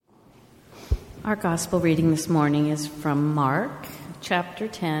Our gospel reading this morning is from Mark, chapter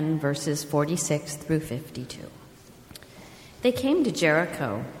 10, verses 46 through 52. They came to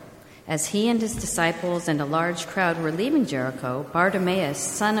Jericho. As he and his disciples and a large crowd were leaving Jericho, Bartimaeus,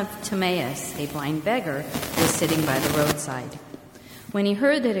 son of Timaeus, a blind beggar, was sitting by the roadside. When he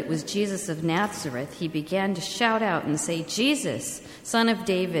heard that it was Jesus of Nazareth, he began to shout out and say, "Jesus, son of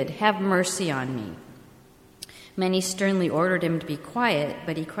David, have mercy on me." Many sternly ordered him to be quiet,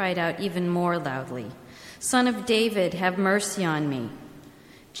 but he cried out even more loudly, "Son of David, have mercy on me."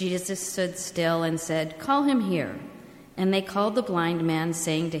 Jesus stood still and said, "Call him here." And they called the blind man,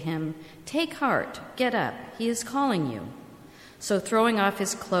 saying to him, "Take heart, get up, he is calling you." So throwing off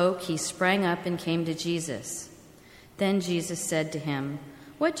his cloak, he sprang up and came to Jesus. Then Jesus said to him,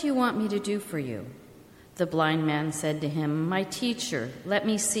 "What do you want me to do for you?" The blind man said to him, "My teacher, let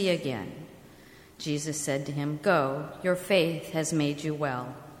me see again." Jesus said to him, "Go, your faith has made you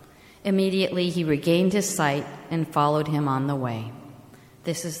well." Immediately he regained his sight and followed him on the way.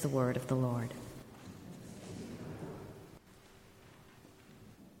 This is the word of the Lord.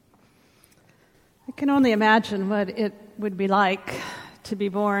 I can only imagine what it would be like to be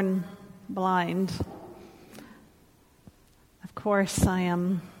born blind. Of course, I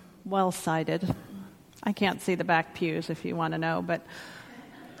am well-sighted. I can't see the back pews if you want to know, but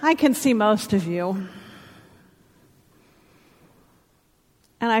I can see most of you.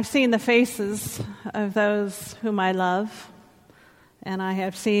 And I've seen the faces of those whom I love, and I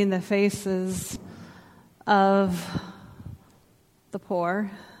have seen the faces of the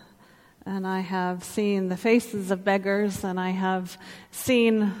poor, and I have seen the faces of beggars, and I have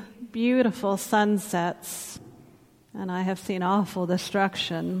seen beautiful sunsets, and I have seen awful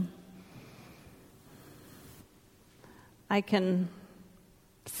destruction. I can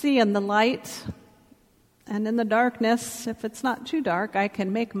see in the light, and in the darkness, if it's not too dark, I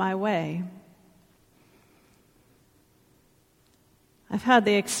can make my way. I've had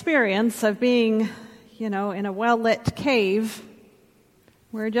the experience of being, in a well-lit cave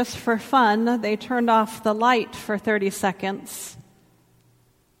where just for fun, they turned off the light for 30 seconds,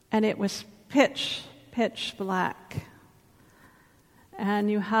 and it was pitch black. And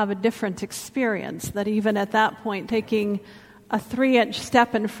you have a different experience that even at that point, taking a 3-inch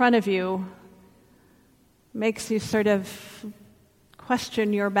step in front of you makes you sort of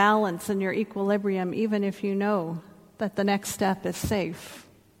question your balance and your equilibrium, even if you know that the next step is safe.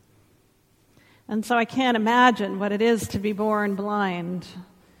 And so I can't imagine what it is to be born blind,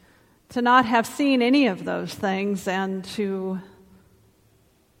 to not have seen any of those things, and to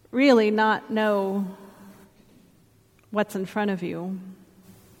really not know what's in front of you,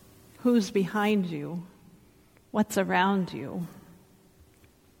 who's behind you, what's around you,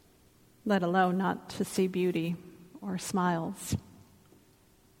 let alone not to see beauty or smiles.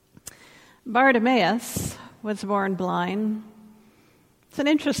 Bartimaeus was born blind. It's an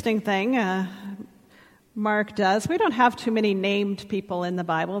interesting thing Mark does. We don't have too many named people in the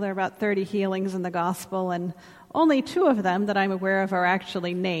Bible. There are about 30 healings in the gospel, and only 2 of them that I'm aware of are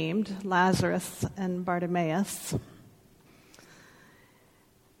actually named, Lazarus and Bartimaeus.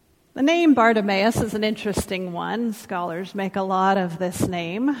 The name Bartimaeus is an interesting one. Scholars make a lot of this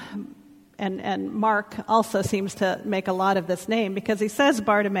name, and Mark also seems to make a lot of this name because he says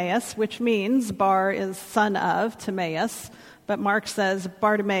Bartimaeus, which means Bar is son of Timaeus, but Mark says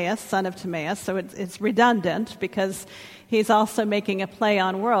Bartimaeus, son of Timaeus, so it's redundant because he's also making a play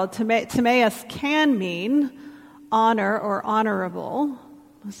on word. Timaeus can mean honor or honorable,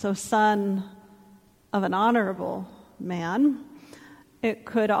 so son of an honorable man. It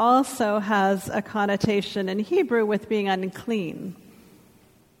could also has a connotation in Hebrew with being unclean.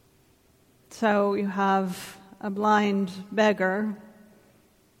 So you have a blind beggar,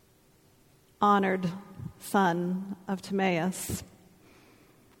 honored son of Timaeus.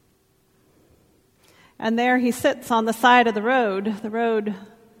 And there he sits on the side of the road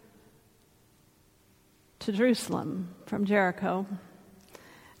to Jerusalem from Jericho.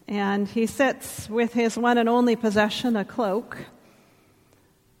 And he sits with his one and only possession, a cloak.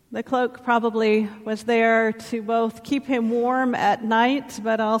 The cloak probably was there to both keep him warm at night,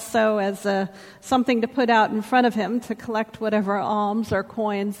 but also as something to put out in front of him to collect whatever alms or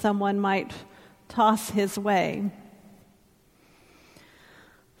coins someone might toss his way.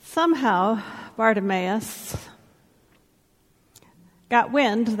 Somehow, Bartimaeus got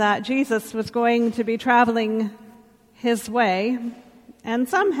wind that Jesus was going to be traveling his way, and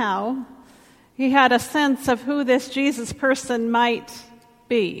somehow he had a sense of who this Jesus person might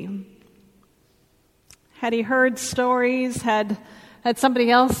be. Had he heard stories? Had somebody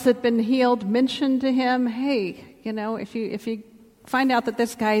else that had been healed mentioned to him, hey, if you find out that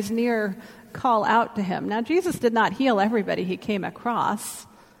this guy's near, call out to him. Now, Jesus did not heal everybody he came across.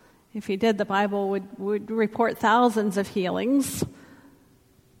 If he did, the Bible would report thousands of healings.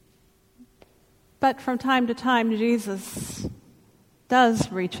 But from time to time, Jesus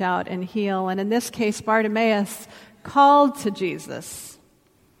does reach out and heal. And in this case, Bartimaeus called to Jesus.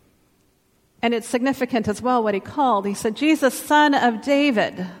 And it's significant as well what he called. He said, "Jesus, Son of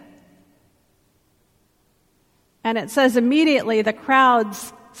David." And it says immediately the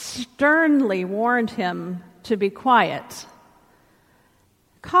crowds sternly warned him to be quiet.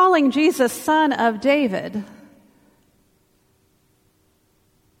 Calling Jesus Son of David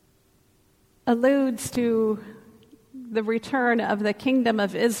alludes to the return of the kingdom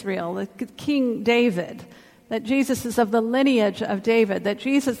of Israel, the King David, that Jesus is of the lineage of David, that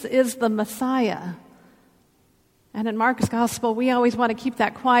Jesus is the Messiah. And in Mark's gospel, we always want to keep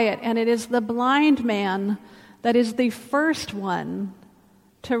that quiet, and it is the blind man that is the first one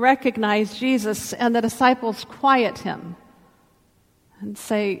to recognize Jesus, and the disciples quiet him and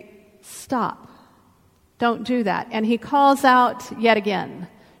say, "Stop, don't do that." And he calls out yet again,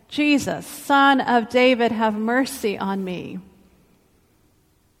 "Jesus, Son of David, have mercy on me."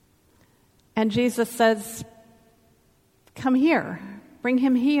 And Jesus says, "Come here, bring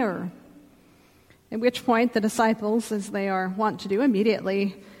him here." At which point the disciples, as they are wont to do,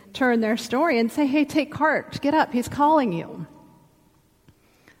 immediately turn their story and say, "Hey, take heart, get up, he's calling you."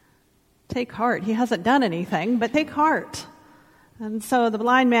 Take heart, he hasn't done anything, but take heart. And so the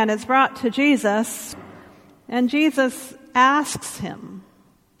blind man is brought to Jesus, and Jesus asks him,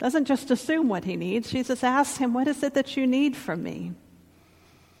 doesn't just assume what he needs, Jesus asks him, "What is it that you need from me?"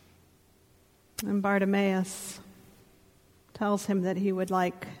 And Bartimaeus tells him that he would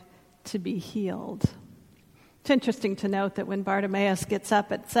like to be healed. It's interesting to note that when Bartimaeus gets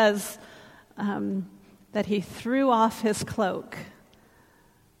up, it says that he threw off his cloak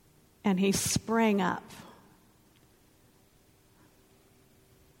and he sprang up.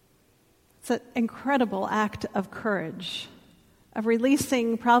 It's an incredible act of courage, of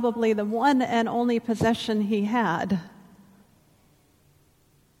releasing probably the one and only possession he had.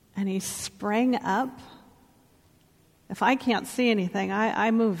 And he sprang up. If I can't see anything, I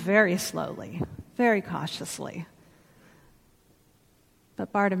move very slowly, very cautiously.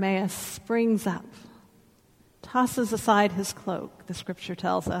 But Bartimaeus springs up, tosses aside his cloak, the scripture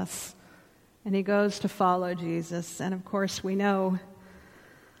tells us, and he goes to follow Jesus. And of course, we know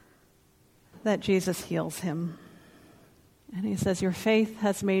that Jesus heals him. And he says, "Your faith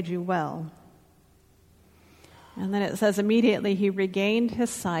has made you well." And then it says immediately he regained his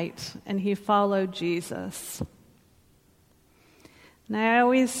sight and he followed Jesus. And I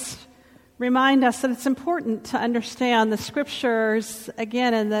always remind us that it's important to understand the scriptures,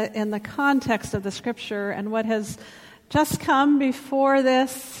 again, in the context of the scripture and what has just come before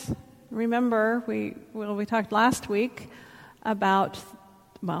this. Remember, we talked last week about,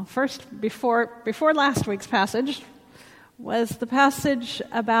 first, before last week's passage, was the passage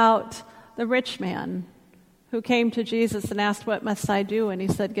about the rich man who came to Jesus and asked, "What must I do?" And he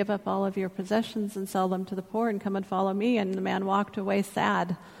said, "Give up all of your possessions and sell them to the poor and come and follow me." And the man walked away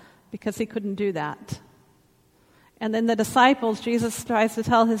sad because he couldn't do that. And then the disciples, Jesus tries to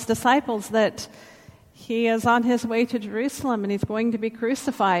tell his disciples that he is on his way to Jerusalem and he's going to be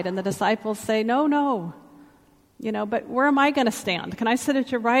crucified. And the disciples say, no, but where am I going to stand? Can I sit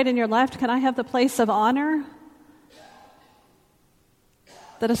at your right and your left? Can I have the place of honor?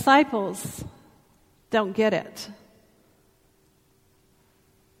 The disciples don't get it.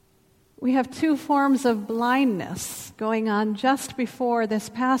 We have two forms of blindness going on just before this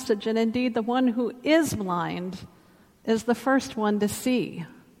passage, and indeed the one who is blind is the first one to see.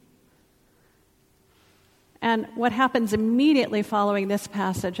 And what happens immediately following this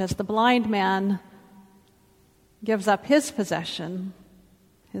passage as the blind man gives up his possession,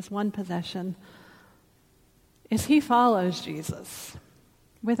 his one possession, is he follows Jesus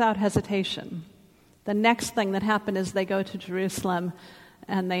without hesitation. The next thing that happened is they go to Jerusalem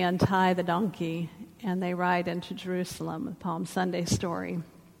and they untie the donkey and they ride into Jerusalem, the Palm Sunday story.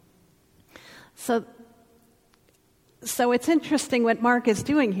 So it's interesting what Mark is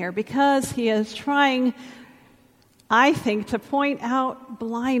doing here because he is trying, I think, to point out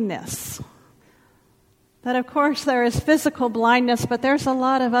blindness. That, of course, there is physical blindness, but there's a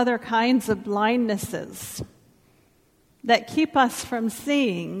lot of other kinds of blindnesses that keep us from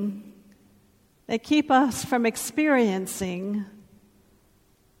seeing, that keep us from experiencing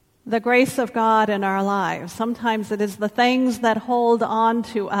the grace of God in our lives. Sometimes it is the things that hold on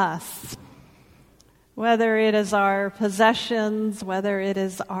to us, whether it is our possessions, whether it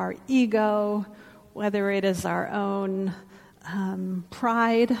is our ego, whether it is our own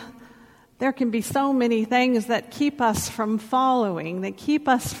pride. There can be so many things that keep us from following, that keep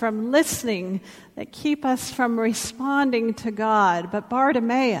us from listening, that keep us from responding to God. But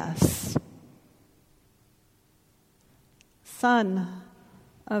Bartimaeus, son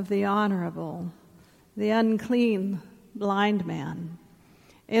of the honorable, the unclean, blind man,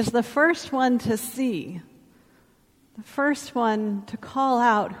 is the first one to see, the first one to call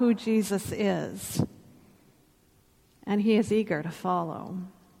out who Jesus is. And he is eager to follow.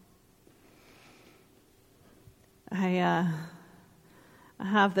 I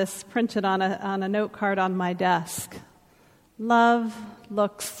have this printed on a note card on my desk. Love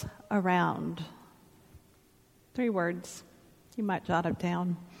looks around. 3 words. You might jot it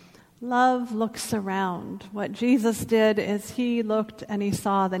down. Love looks around. What Jesus did is he looked and he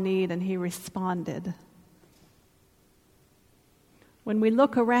saw the need and he responded. When we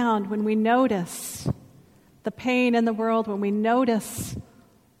look around, when we notice the pain in the world, when we notice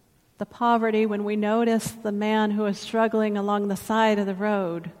the poverty, when we notice the man who is struggling along the side of the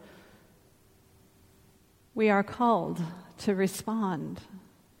road, we are called to respond.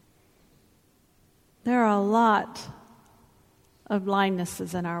 There are a lot of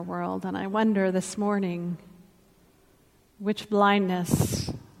blindnesses in our world, and I wonder this morning which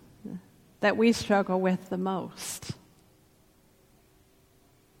blindness that we struggle with the most.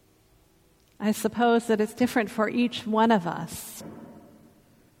 I suppose that it's different for each one of us.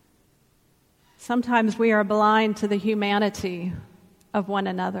 Sometimes we are blind to the humanity of one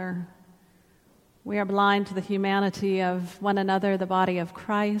another. We are blind to the humanity of one another, the body of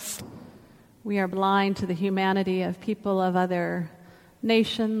Christ. We are blind to the humanity of people of other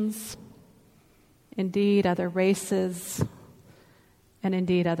nations, indeed other races, and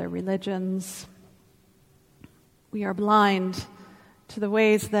indeed other religions. We are blind to the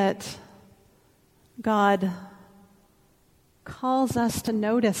ways that God calls us to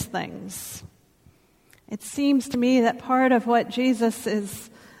notice things. It seems to me that part of what Jesus is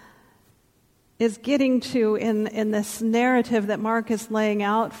getting to in this narrative that Mark is laying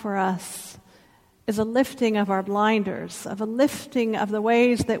out for us is a lifting of our blinders, of a lifting of the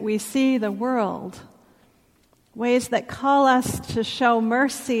ways that we see the world, ways that call us to show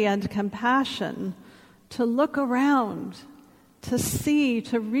mercy and compassion, to look around, to see,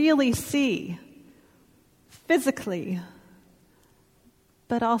 to really see, physically,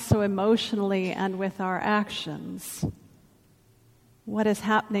 but also emotionally and with our actions, what is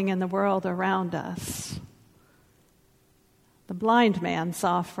happening in the world around us. The blind man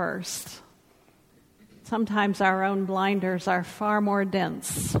saw first. Sometimes our own blinders are far more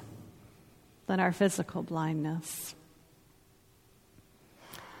dense than our physical blindness.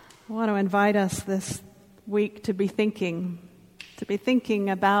 I want to invite us this week to be thinking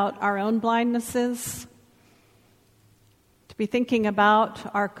about our own blindnesses, to be thinking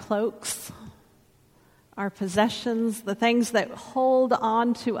about our cloaks, our possessions, the things that hold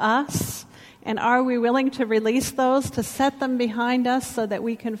on to us, and are we willing to release those, to set them behind us so that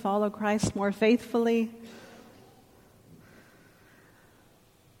we can follow Christ more faithfully?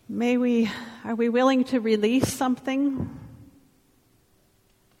 Are we willing to release something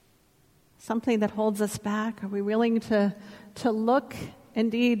that holds us back? Are we willing to look,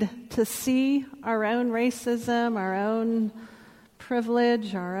 indeed, to see our own racism, our own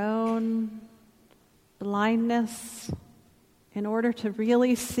privilege, our own blindness, in order to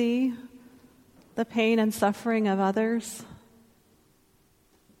really see the pain and suffering of others?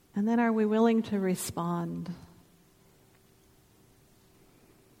 And then are we willing to respond?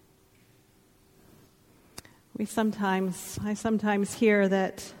 I sometimes hear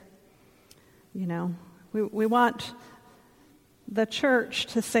that, we want the church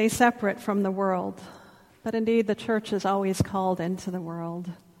to stay separate from the world. But indeed, the church is always called into the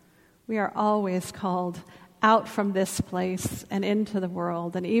world. We are always called out from this place and into the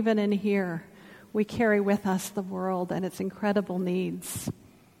world. And even in here, we carry with us the world and its incredible needs.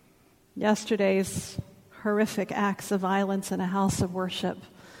 Yesterday's horrific acts of violence in a house of worship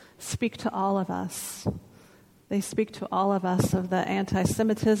speak to all of us. They speak to all of us of the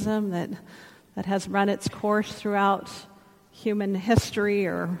anti-Semitism that has run its course throughout human history,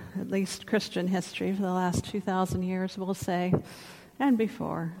 or at least Christian history, for the last 2,000 years, we'll say, and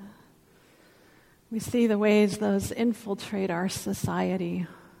before. We see the ways those infiltrate our society,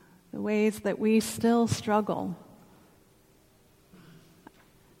 the ways that we still struggle.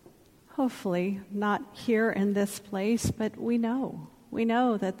 Hopefully not here in this place, but we know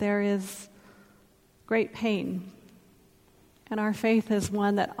that there is great pain. And our faith is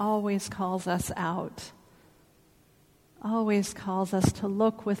one that always calls us out, always calls us to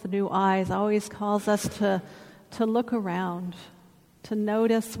look with new eyes, always calls us to to look around, to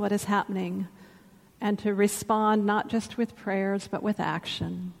notice what is happening, and to respond not just with prayers but with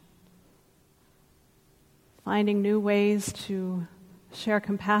action. Finding new ways to share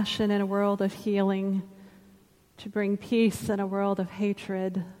compassion in a world of healing, to bring peace in a world of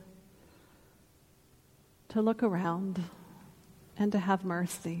hatred, to look around and to have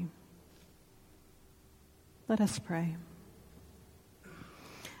mercy. Let us pray.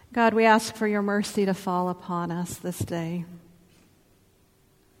 God, we ask for your mercy to fall upon us this day.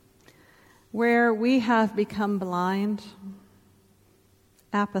 Where we have become blind,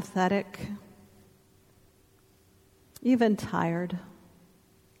 apathetic, even tired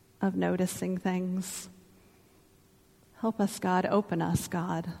of noticing things, help us, God. Open us,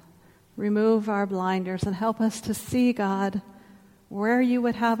 God. Remove our blinders and help us to see, God, where you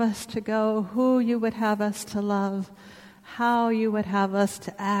would have us to go, who you would have us to love, how you would have us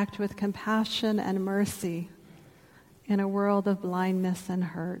to act with compassion and mercy in a world of blindness and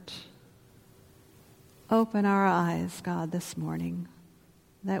hurt. Open our eyes, God, this morning,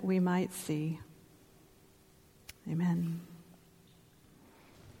 that we might see. Amen.